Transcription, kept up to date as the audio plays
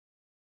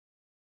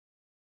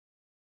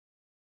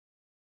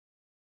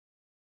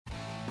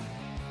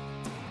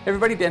Hey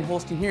everybody, Dan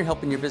Holstein here,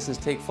 helping your business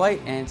take flight,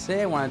 and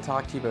today I want to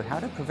talk to you about how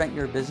to prevent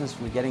your business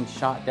from getting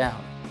shot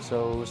down.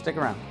 So stick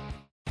around.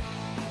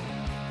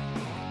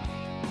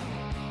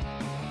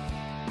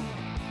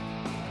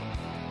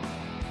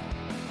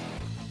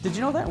 Did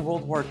you know that in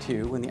World War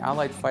II, when the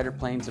Allied fighter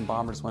planes and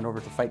bombers went over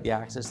to fight the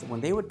Axis, that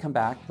when they would come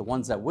back, the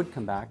ones that would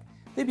come back,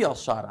 they'd be all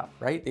shot up,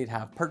 right? They'd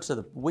have parts of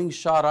the wings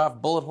shot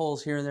off, bullet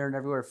holes here and there and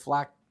everywhere,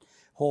 flak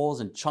holes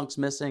and chunks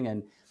missing,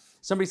 and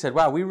somebody said,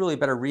 wow, we really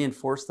better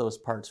reinforce those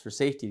parts for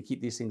safety to keep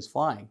these things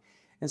flying.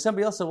 And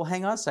somebody else said, well,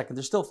 hang on a second,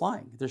 they're still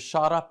flying. They're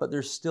shot up, but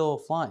they're still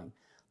flying.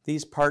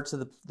 These parts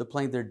of the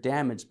plane, they're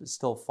damaged, but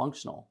still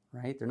functional,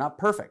 right? They're not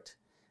perfect,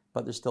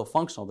 but they're still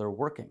functional. They're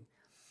working.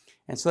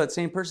 And so that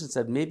same person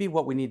said, maybe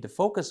what we need to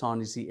focus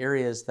on is the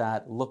areas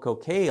that look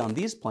okay on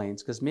these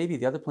planes, because maybe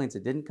the other planes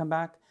that didn't come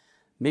back,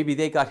 maybe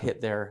they got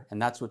hit there,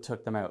 and that's what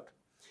took them out.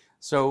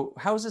 So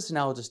how is this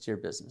analogous to your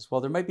business?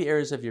 Well, there might be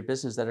areas of your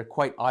business that are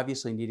quite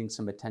obviously needing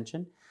some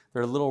attention.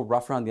 They're a little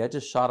rough around the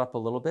edges, shot up a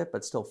little bit,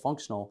 but still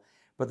functional.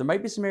 But there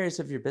might be some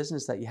areas of your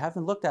business that you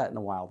haven't looked at in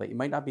a while, that you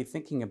might not be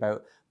thinking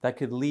about, that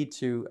could lead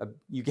to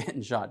you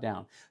getting shot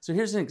down. So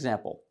here's an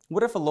example.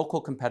 What if a local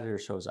competitor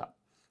shows up?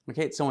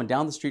 Okay, it's someone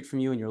down the street from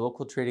you in your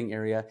local trading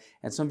area,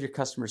 and some of your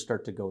customers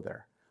start to go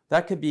there.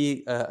 That could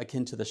be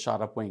akin to the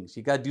shot up wings.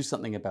 You got to do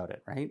something about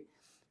it, right?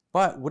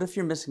 But what if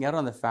you're missing out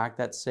on the fact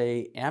that,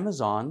 say,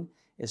 Amazon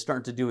is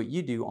starting to do what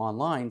you do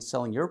online,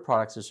 selling your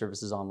products or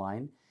services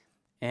online,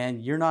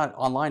 and you're not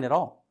online at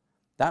all?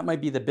 That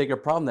might be the bigger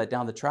problem, that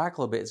down the track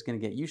a little bit is going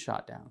to get you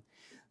shot down.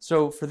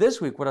 So for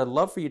this week, what I'd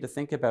love for you to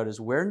think about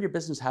is, where in your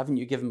business haven't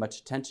you given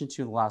much attention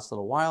to in the last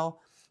little while?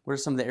 What are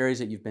some of the areas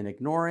that you've been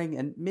ignoring?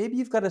 And maybe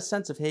you've got a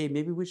sense of, hey,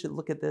 maybe we should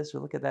look at this or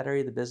look at that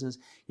area of the business.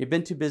 You've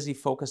been too busy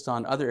focused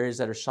on other areas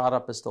that are shot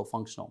up but still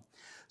functional.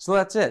 So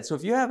that's it. So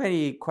if you have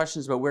any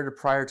questions about where to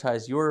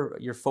prioritize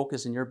your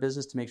focus in your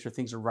business to make sure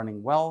things are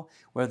running well,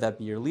 whether that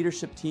be your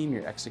leadership team,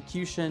 your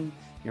execution,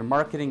 your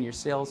marketing, your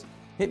sales,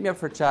 hit me up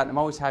for a chat. I'm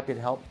always happy to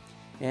help.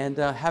 And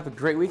have a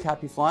great week.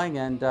 Happy flying,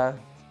 and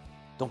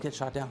don't get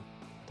shot down.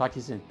 Talk to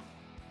you soon.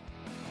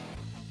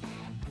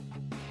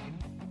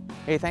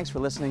 Hey, thanks for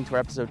listening to our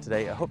episode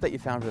today. I hope that you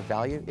found it of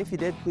value. If you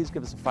did, please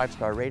give us a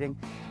 5-star rating.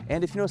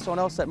 And if you know someone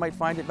else that might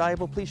find it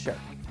valuable, please share.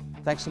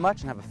 Thanks so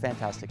much, and have a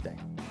fantastic day.